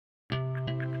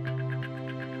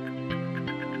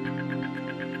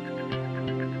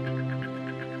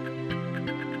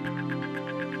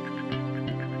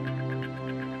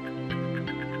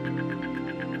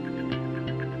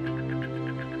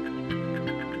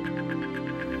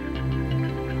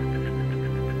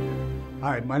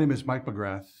Hi, my name is Mike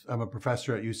McGrath. I'm a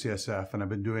professor at UCSF, and I've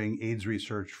been doing AIDS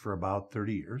research for about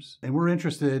 30 years. And we're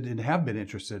interested and have been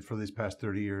interested for these past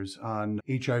 30 years on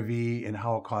HIV and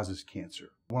how it causes cancer.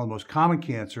 One of the most common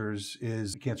cancers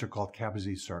is a cancer called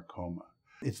Kaposi sarcoma.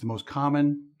 It's the most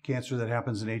common cancer that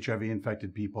happens in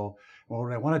HIV-infected people. Well,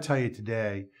 what I want to tell you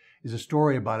today is a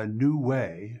story about a new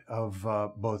way of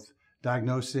both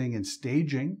diagnosing and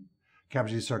staging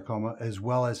Kaposi sarcoma, as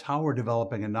well as how we're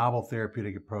developing a novel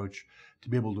therapeutic approach to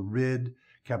be able to rid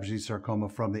Kaposi sarcoma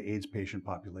from the AIDS patient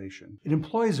population. It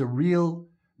employs a real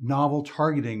novel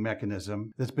targeting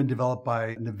mechanism that's been developed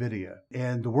by Navidea.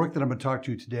 And the work that I'm going to talk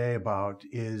to you today about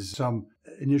is some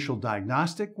initial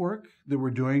diagnostic work that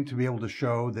we're doing to be able to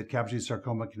show that Kaposi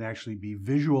sarcoma can actually be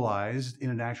visualized in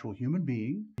an actual human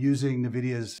being using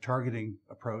Navidea's targeting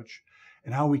approach,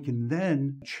 and how we can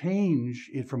then change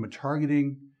it from a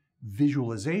targeting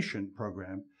visualization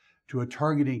program to a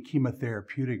targeting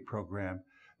chemotherapeutic program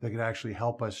that could actually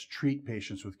help us treat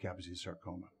patients with Kaposi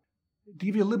sarcoma. To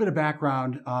give you a little bit of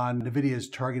background on Navidea's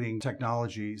targeting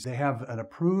technologies, they have an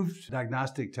approved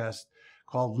diagnostic test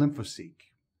called Lymphoseq.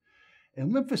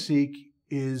 And Lymphoseq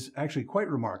is actually quite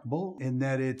remarkable in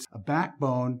that it's a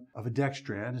backbone of a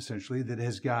dextran, essentially, that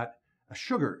has got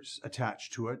sugars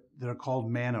attached to it that are called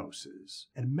mannoses.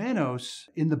 And mannose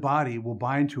in the body will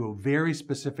bind to a very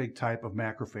specific type of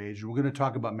macrophage. We're going to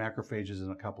talk about macrophages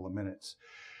in a couple of minutes.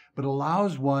 But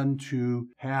allows one to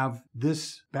have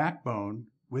this backbone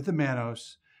with the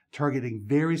mannose targeting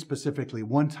very specifically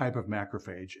one type of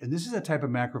macrophage. And this is a type of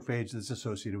macrophage that's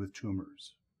associated with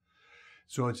tumors.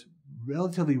 So it's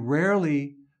relatively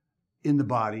rarely in the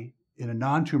body in a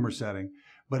non-tumor setting,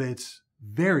 but it's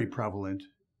very prevalent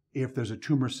if there's a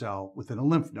tumor cell within a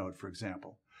lymph node, for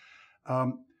example.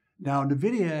 Now,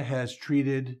 Navidea has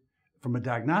treated, from a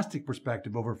diagnostic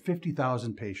perspective, over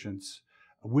 50,000 patients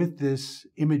with this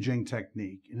imaging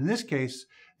technique. And in this case,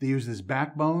 they use this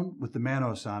backbone with the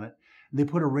mannose on it, and they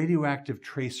put a radioactive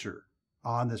tracer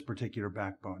on this particular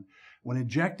backbone. When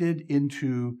injected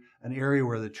into an area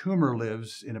where the tumor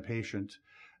lives in a patient,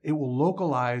 it will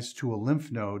localize to a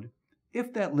lymph node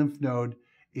if that lymph node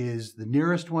is the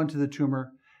nearest one to the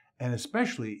tumor, and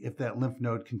especially if that lymph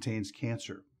node contains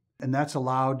cancer. And that's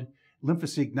allowed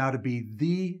Lymphoseq now to be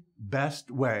the best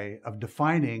way of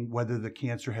defining whether the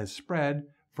cancer has spread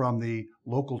from the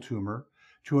local tumor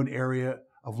to an area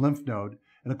of lymph node.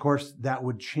 And of course, that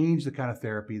would change the kind of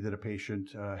therapy that a patient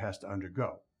has to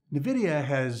undergo. Navidea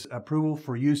has approval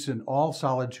for use in all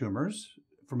solid tumors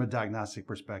from a diagnostic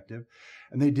perspective,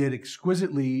 and they did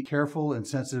exquisitely careful and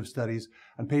sensitive studies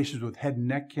on patients with head and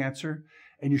neck cancer.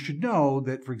 And you should know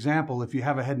that, for example, if you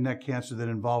have a head and neck cancer that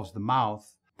involves the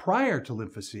mouth, prior to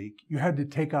Lymphoseq, you had to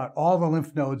take out all the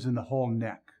lymph nodes in the whole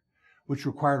neck, which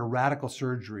required a radical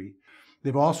surgery.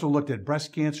 They've also looked at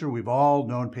breast cancer. We've all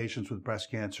known patients with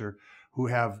breast cancer who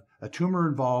have a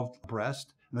tumor-involved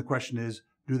breast, and the question is,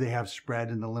 do they have spread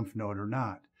in the lymph node or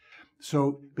not?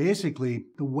 So basically,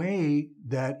 the way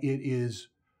that it is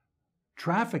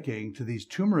trafficking to these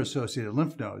tumor-associated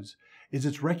lymph nodes is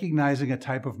it's recognizing a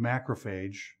type of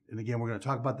macrophage, and again, we're going to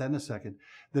talk about that in a second,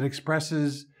 that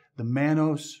expresses the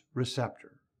mannose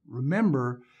receptor.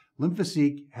 Remember,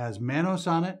 Lymphoseq has mannose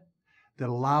on it that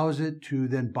allows it to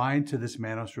then bind to this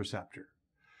mannose receptor.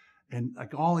 And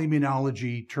like all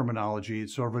immunology terminology,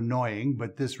 it's sort of annoying,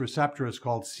 but this receptor is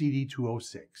called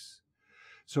CD206.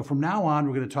 So from now on,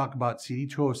 we're going to talk about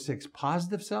CD206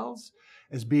 positive cells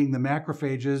as being the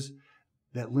macrophages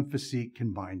that Lymphoseq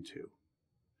can bind to.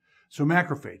 So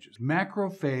macrophages.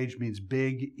 Macrophage means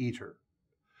big eater.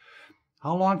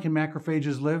 How long can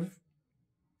macrophages live?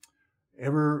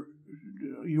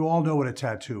 You all know what a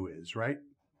tattoo is, right?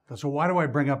 So why do I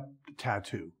bring up a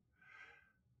tattoo?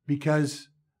 Because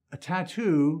a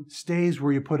tattoo stays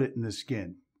where you put it in the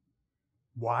skin.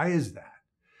 Why is that?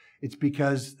 It's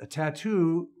because a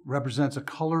tattoo represents a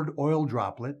colored oil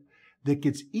droplet that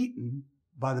gets eaten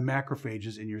by the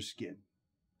macrophages in your skin.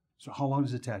 So how long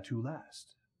does a tattoo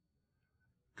last?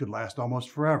 Could last almost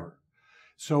forever.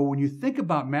 So when you think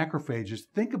about macrophages,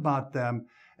 think about them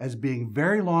as being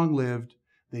very long-lived.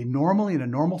 They normally, in a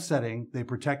normal setting, they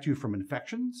protect you from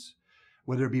infections,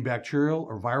 whether it be bacterial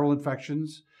or viral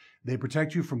infections. They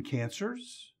protect you from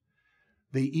cancers.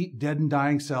 They eat dead and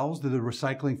dying cells. They're the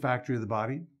recycling factory of the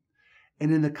body.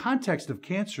 And in the context of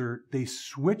cancer, they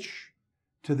switch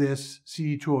to this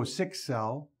CD206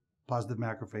 cell, positive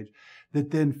macrophage,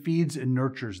 that then feeds and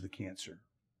nurtures the cancer.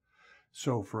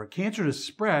 So for a cancer to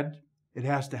spread, it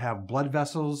has to have blood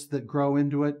vessels that grow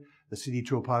into it. The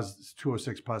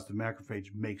CD206 positive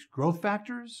macrophage makes growth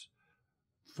factors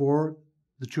for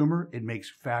the tumor. It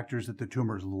makes factors that the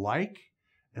tumors like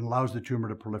and allows the tumor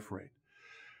to proliferate.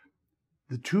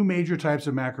 The two major types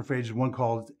of macrophages, one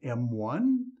called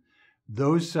M1,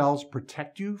 those cells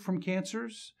protect you from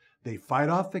cancers. They fight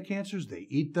off the cancers, they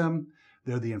eat them.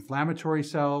 They're the inflammatory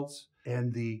cells.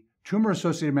 And the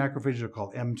tumor-associated macrophages are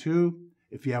called M2.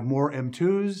 If you have more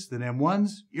M2s than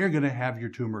M1s, you're going to have your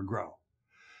tumor grow.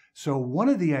 So one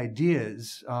of the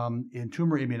ideas in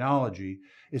tumor immunology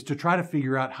is to try to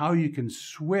figure out how you can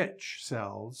switch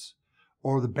cells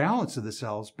or the balance of the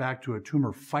cells back to a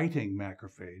tumor-fighting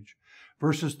macrophage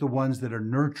versus the ones that are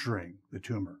nurturing the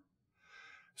tumor.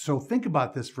 So think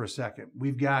about this for a second.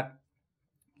 We've got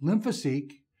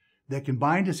lymphocyte that can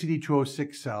bind to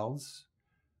CD206 cells,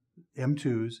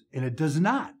 M2s, and it does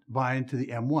not bind to the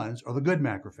M1s or the good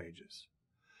macrophages.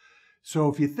 So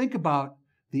if you think about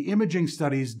the imaging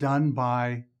studies done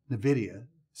by Navidea,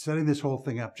 setting this whole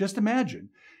thing up, just imagine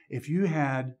if you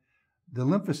had the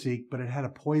lymphocyte, but it had a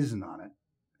poison on it,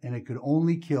 and it could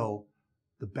only kill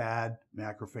the bad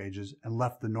macrophages and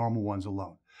left the normal ones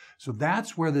alone. So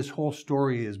that's where this whole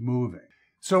story is moving.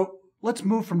 So let's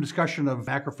move from discussion of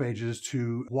macrophages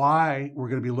to why we're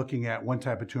going to be looking at one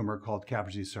type of tumor called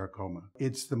Kaposi sarcoma.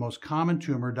 It's the most common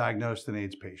tumor diagnosed in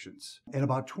AIDS patients. And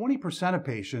about 20% of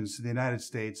patients in the United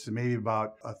States, and maybe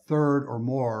about a third or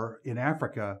more in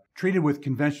Africa, treated with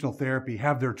conventional therapy,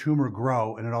 have their tumor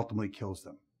grow and it ultimately kills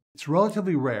them. It's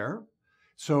relatively rare.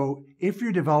 So if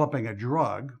you're developing a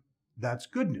drug, that's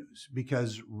good news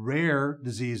because rare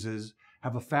diseases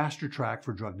have a faster track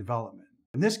for drug development.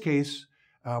 In this case,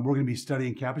 we're going to be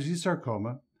studying Kaposi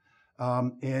sarcoma.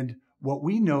 And what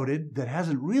we noted that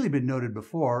hasn't really been noted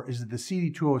before is that the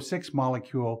CD206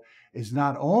 molecule is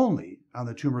not only on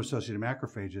the tumor-associated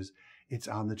macrophages, it's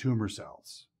on the tumor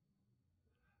cells,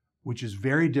 which is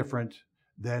very different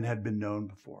than had been known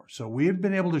before. So we have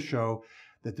been able to show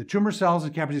that the tumor cells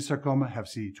in Kaposi sarcoma have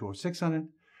CD206 on it,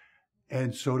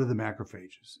 and so do the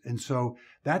macrophages. And so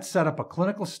that set up a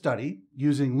clinical study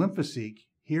using lymphocyte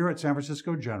here at San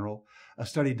Francisco General, a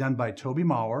study done by Toby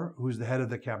Maurer, who's the head of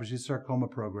the Kaposi sarcoma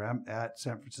program at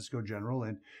San Francisco General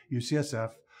and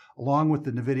UCSF, along with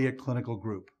the Navidea clinical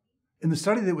group. In the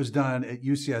study that was done at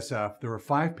UCSF, there were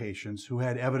 5 patients who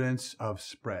had evidence of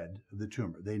spread of the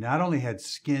tumor. They not only had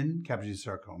skin Kaposi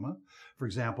sarcoma, for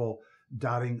example,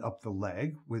 dotting up the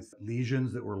leg with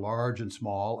lesions that were large and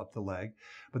small up the leg,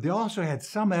 but they also had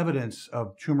some evidence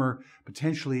of tumor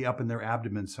potentially up in their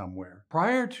abdomen somewhere.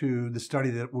 Prior to the study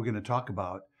that we're going to talk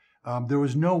about, there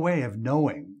was no way of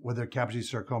knowing whether Kaposi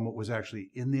sarcoma was actually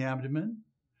in the abdomen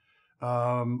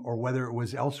or whether it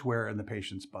was elsewhere in the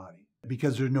patient's body,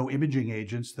 because there's no imaging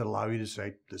agents that allow you to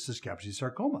say, this is Kaposi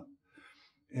sarcoma.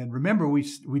 And remember, we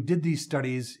did these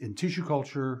studies in tissue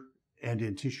culture and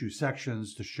in tissue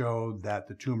sections to show that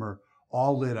the tumor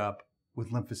all lit up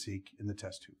with lymphocyte in the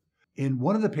test tube. In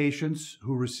one of the patients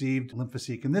who received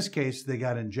lymphocyte, in this case, they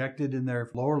got injected in their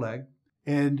lower leg,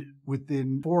 and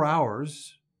within 4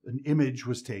 hours, an image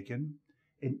was taken.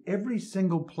 In every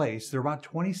single place, there are about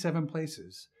 27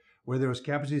 places where there was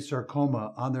Kaposi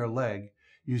sarcoma on their leg,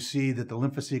 you see that the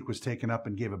lymphocyte was taken up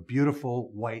and gave a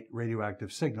beautiful white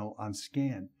radioactive signal on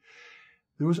scan.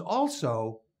 There was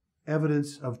also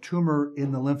evidence of tumor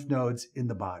in the lymph nodes in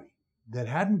the body that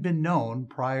hadn't been known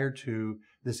prior to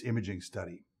this imaging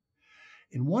study.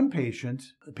 In one patient,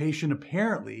 the patient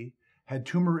apparently had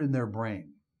tumor in their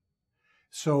brain.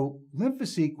 So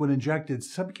lymphocyte, when injected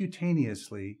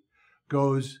subcutaneously,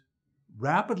 goes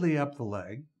rapidly up the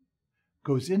leg,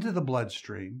 goes into the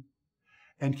bloodstream,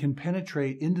 and can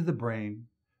penetrate into the brain,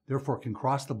 therefore can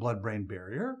cross the blood-brain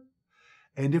barrier.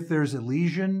 And if there's a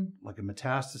lesion, like a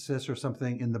metastasis or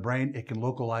something in the brain, it can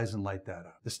localize and light that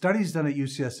up. The studies done at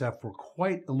UCSF were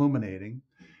quite illuminating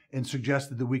and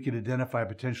suggested that we could identify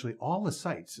potentially all the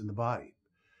sites in the body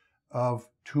of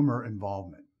tumor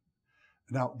involvement.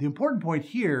 Now, the important point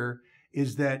here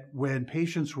is that when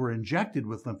patients were injected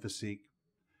with lymphocyte,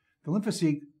 the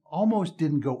lymphocyte almost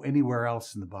didn't go anywhere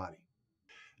else in the body.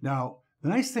 Now, the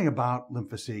nice thing about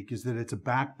lymphocyte is that it's a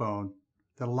backbone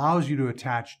that allows you to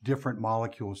attach different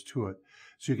molecules to it.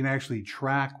 So you can actually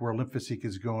track where lymphocyte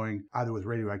is going either with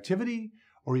radioactivity,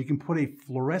 or you can put a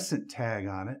fluorescent tag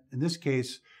on it. In this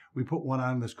case, we put one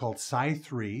on that's called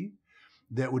Psi3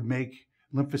 that would make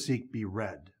lymphocyte be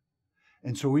red.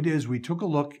 And so what we did is we took a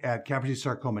look at Kaposi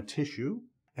sarcoma tissue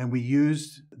and we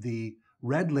used the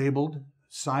red labeled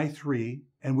Psi3,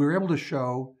 and we were able to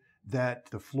show that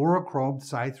the fluorochrome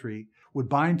Psi3 would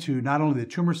bind to not only the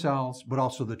tumor cells, but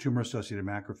also the tumor-associated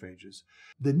macrophages.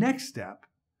 The next step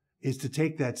is to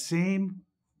take that same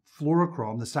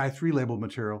fluorochrome, the Psi3 labeled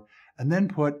material, and then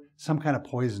put some kind of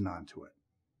poison onto it.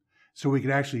 So we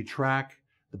could actually track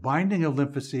the binding of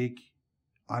lymphocyte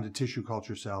onto tissue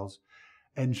culture cells,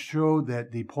 and show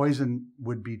that the poison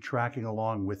would be tracking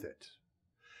along with it.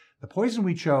 The poison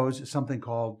we chose is something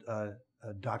called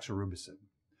doxorubicin.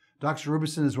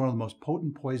 Doxorubicin is one of the most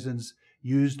potent poisons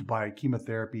used by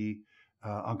chemotherapy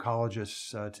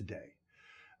oncologists today.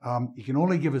 You can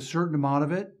only give a certain amount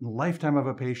of it in the lifetime of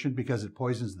a patient because it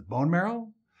poisons the bone marrow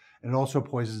and it also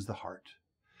poisons the heart.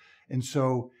 And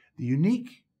so the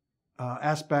unique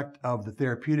aspect of the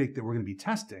therapeutic that we're going to be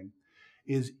testing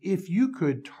is if you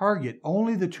could target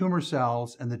only the tumor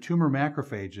cells and the tumor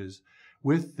macrophages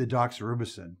with the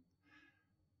doxorubicin,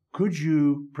 could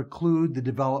you preclude the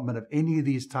development of any of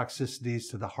these toxicities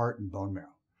to the heart and bone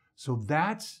marrow? So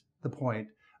that's the point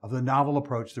of the novel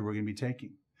approach that we're going to be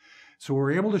taking. So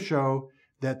we're able to show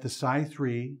that the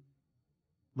Cy3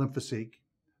 lymphocyte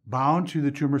bound to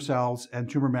the tumor cells and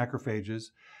tumor macrophages,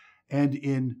 and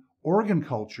in organ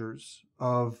cultures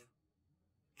of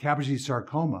Kaposi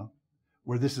sarcoma,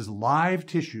 where this is live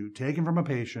tissue taken from a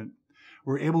patient,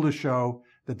 we're able to show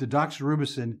that the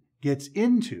doxorubicin gets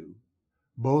into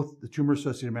both the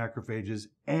tumor-associated macrophages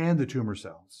and the tumor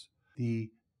cells.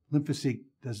 The lymphocyte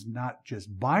does not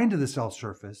just bind to the cell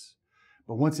surface,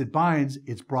 but once it binds,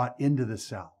 it's brought into the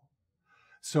cell.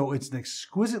 So it's an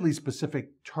exquisitely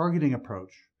specific targeting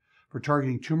approach for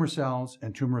targeting tumor cells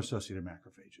and tumor-associated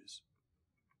macrophages.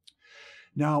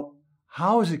 Now,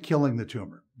 how is it killing the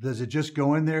tumor? Does it just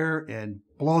go in there and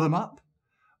blow them up?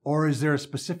 Or is there a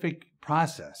specific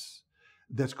process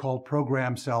that's called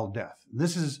programmed cell death?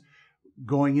 This is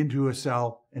going into a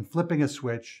cell and flipping a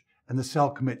switch, and the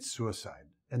cell commits suicide.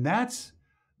 And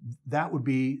that would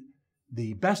be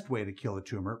the best way to kill a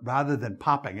tumor, rather than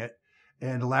popping it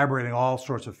and elaborating all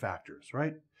sorts of factors,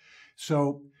 right?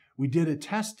 So we did a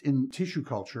test in tissue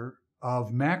culture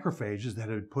of macrophages that had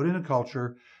been put in a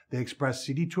culture. They express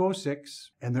CD206,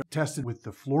 and they're tested with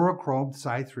the fluorochromed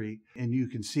Cy3. And you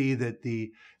can see that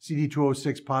the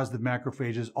CD206 positive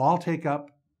macrophages all take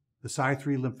up the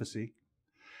Cy3 lymphocyte.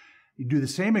 You do the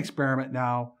same experiment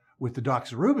now with the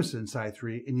doxorubicin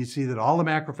Cy3, and you see that all the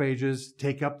macrophages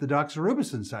take up the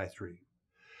doxorubicin Cy3.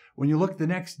 When you look the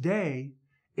next day,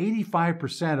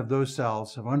 85% of those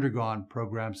cells have undergone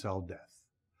programmed cell death.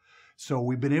 So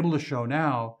we've been able to show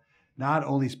now not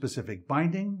only specific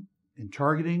binding and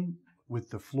targeting with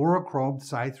the fluorochromed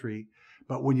Cy3,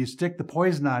 but when you stick the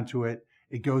poison onto it,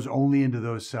 it goes only into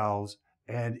those cells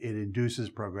and it induces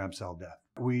programmed cell death.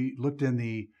 We looked in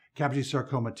the Kaposi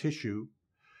sarcoma tissue.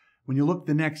 When you look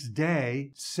the next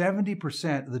day,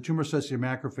 70% of the tumor-associated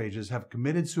macrophages have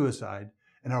committed suicide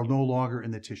and are no longer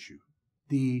in the tissue.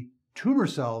 The tumor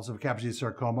cells of Kaposi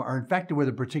sarcoma are infected with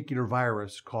a particular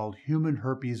virus called human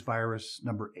herpes virus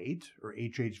number 8, or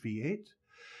HHV8.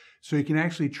 So you can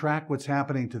actually track what's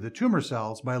happening to the tumor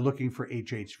cells by looking for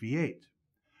HHV8.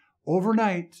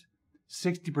 Overnight,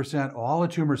 60% of all the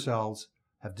tumor cells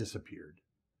have disappeared.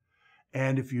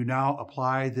 And if you now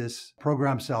apply this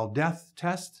programmed cell death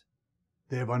test,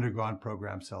 they have undergone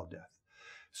programmed cell death.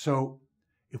 So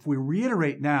if we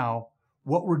reiterate now,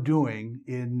 what we're doing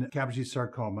in Kaposi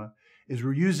sarcoma is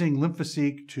we're using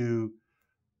lymphocyte to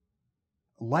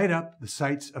light up the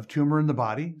sites of tumor in the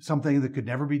body, something that could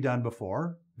never be done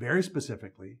before, very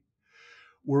specifically.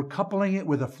 We're coupling it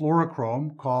with a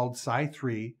fluorochrome called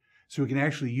Cy3, so we can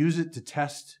actually use it to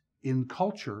test in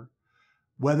culture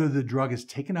whether the drug is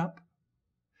taken up.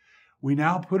 We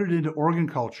now put it into organ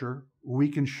culture. We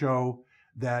can show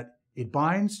that it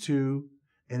binds to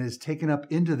and is taken up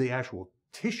into the actual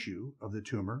tissue of the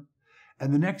tumor.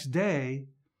 And the next day,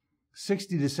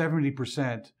 60 to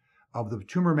 70% of the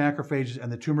tumor macrophages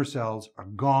and the tumor cells are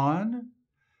gone,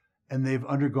 and they've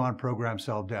undergone programmed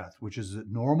cell death, which is a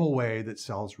normal way that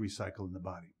cells recycle in the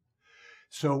body.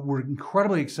 So we're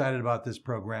incredibly excited about this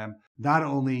program, not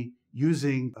only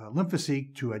using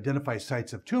lymphocyte to identify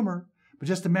sites of tumor, but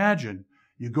just imagine,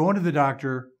 you go into the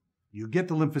doctor, you get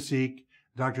the lymphocyte,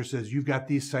 the doctor says, you've got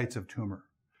these sites of tumor.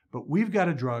 But we've got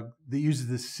a drug that uses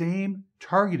the same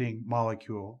targeting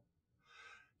molecule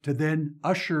to then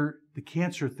usher the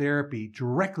cancer therapy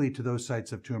directly to those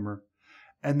sites of tumor.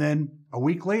 And then a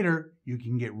week later, you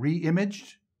can get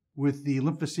re-imaged with the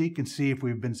lymphocyte and see if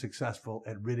we've been successful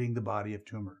at ridding the body of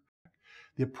tumor.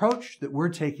 The approach that we're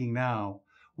taking now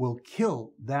will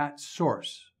kill that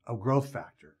source of growth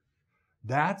factor.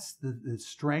 That's the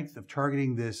strength of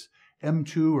targeting this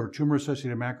M2 or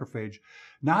tumor-associated macrophage.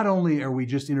 Not only are we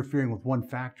just interfering with one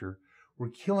factor, we're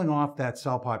killing off that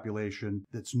cell population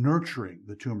that's nurturing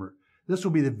the tumor. This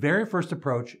will be the very first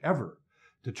approach ever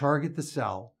to target the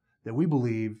cell that we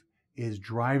believe is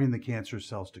driving the cancer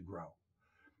cells to grow.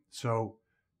 So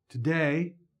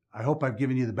today, I hope I've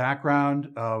given you the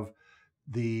background of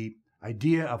the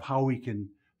idea of how we can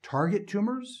target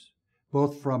tumors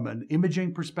both from an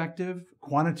imaging perspective,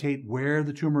 quantitate where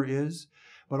the tumor is,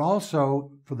 but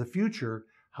also for the future,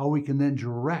 how we can then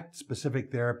direct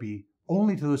specific therapy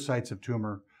only to those sites of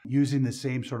tumor using the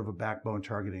same sort of a backbone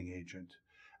targeting agent.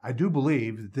 I do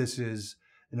believe that this is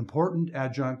an important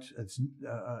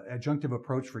adjunctive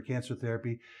approach for cancer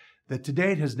therapy that to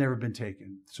date has never been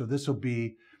taken. So this will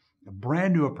be a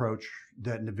brand new approach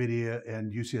that Navidea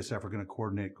and UCSF are going to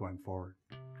coordinate going forward.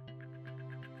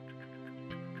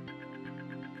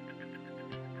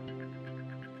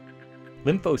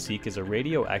 LymphoSeq is a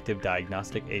radioactive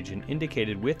diagnostic agent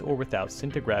indicated with or without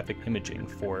scintigraphic imaging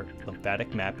for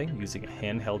lymphatic mapping using a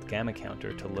handheld gamma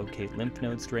counter to locate lymph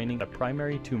nodes draining a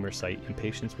primary tumor site in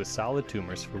patients with solid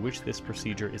tumors for which this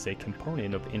procedure is a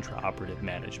component of intraoperative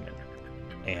management,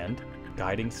 and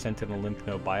guiding sentinel lymph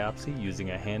node biopsy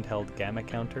using a handheld gamma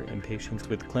counter in patients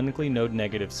with clinically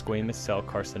node-negative squamous cell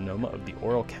carcinoma of the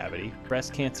oral cavity,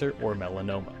 breast cancer, or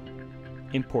melanoma.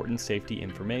 Important safety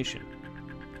information.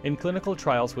 In clinical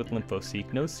trials with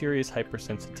LymphoSeq, no serious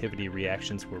hypersensitivity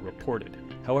reactions were reported.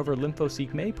 However,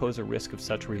 LymphoSeq may pose a risk of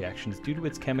such reactions due to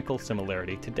its chemical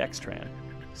similarity to dextran.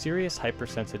 Serious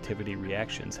hypersensitivity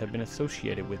reactions have been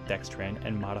associated with dextran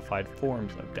and modified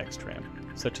forms of dextran,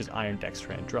 such as iron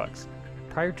dextran drugs.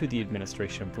 Prior to the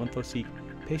administration of LymphoSeq,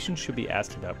 patients should be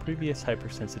asked about previous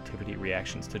hypersensitivity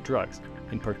reactions to drugs,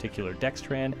 in particular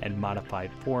dextran and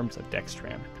modified forms of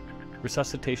dextran.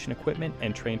 Resuscitation equipment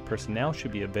and trained personnel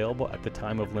should be available at the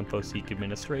time of LymphoSeq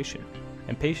administration,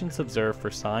 and patients observe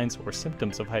for signs or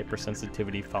symptoms of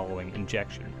hypersensitivity following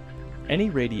injection.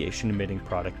 Any radiation-emitting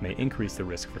product may increase the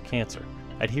risk for cancer.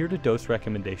 Adhere to dose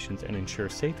recommendations and ensure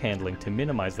safe handling to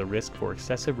minimize the risk for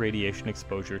excessive radiation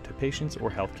exposure to patients or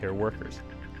healthcare workers.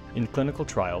 In clinical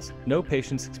trials, no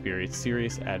patients experienced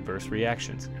serious adverse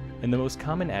reactions, and the most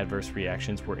common adverse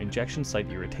reactions were injection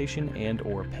site irritation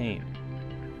and/or pain.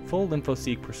 Full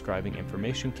LymphoSeq prescribing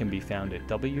information can be found at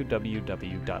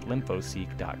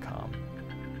www.lymphoseq.com.